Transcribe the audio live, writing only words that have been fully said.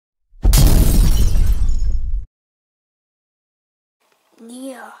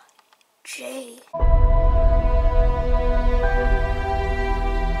Nia, Jay.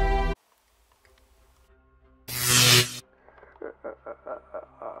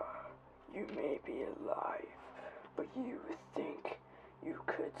 You may be alive, but you think you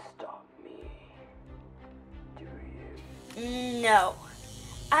could stop me, do you? No,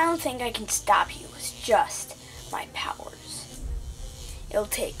 I don't think I can stop you with just my powers. It'll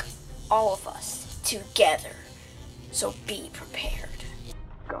take all of us together, so be prepared.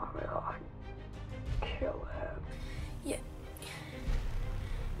 Gamera, kill him. Yeah.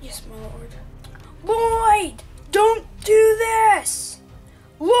 Yes, my lord. Lloyd! Don't do this!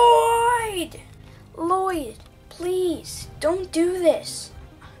 Lloyd! Lloyd, please, don't do this.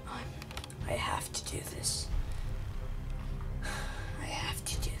 I have to do this. I have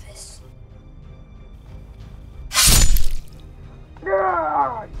to do this.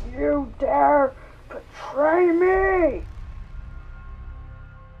 Ah, you dare betray me!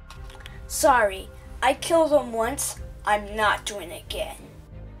 Sorry, I killed him once. I'm not doing it again.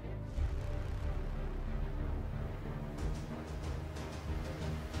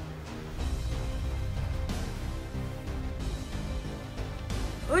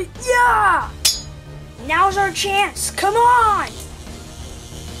 Yeah! Now's our chance. Come on!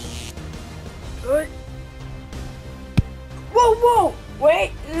 Good. Whoa, whoa!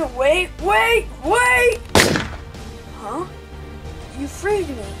 Wait! Huh? You freed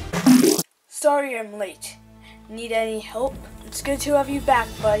me. Sorry I'm late. Need any help? It's good to have you back,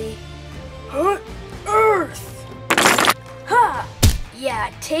 buddy. Huh? Earth! Ha!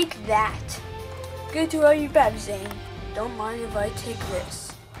 Yeah, take that. Good to have you back, Zane. Don't mind if I take this.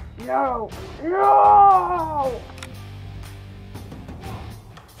 No! No!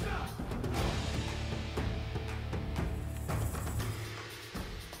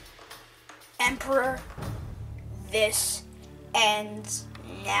 Emperor, this ends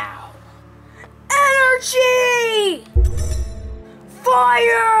now. Energy!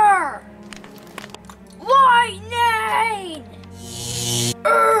 Fire! Lightning!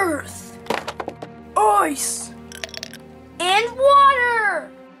 Earth! Ice! And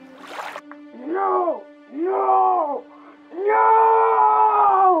water! No! No!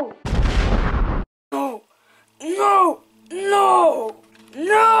 No! No! No! No!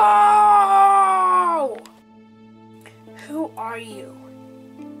 No! Who are you?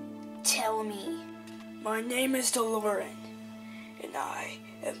 Tell me. My name is DeLorean, and I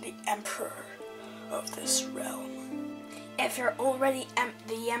am the Emperor of this realm. If you're already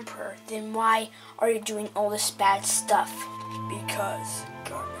the Emperor, then why are you doing all this bad stuff? Because,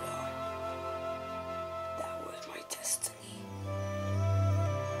 Garmina, that was my destiny.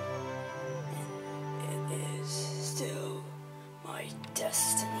 And it is still my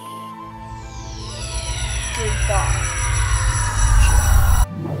destiny. Goodbye.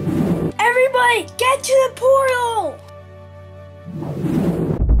 Everybody, get to the portal!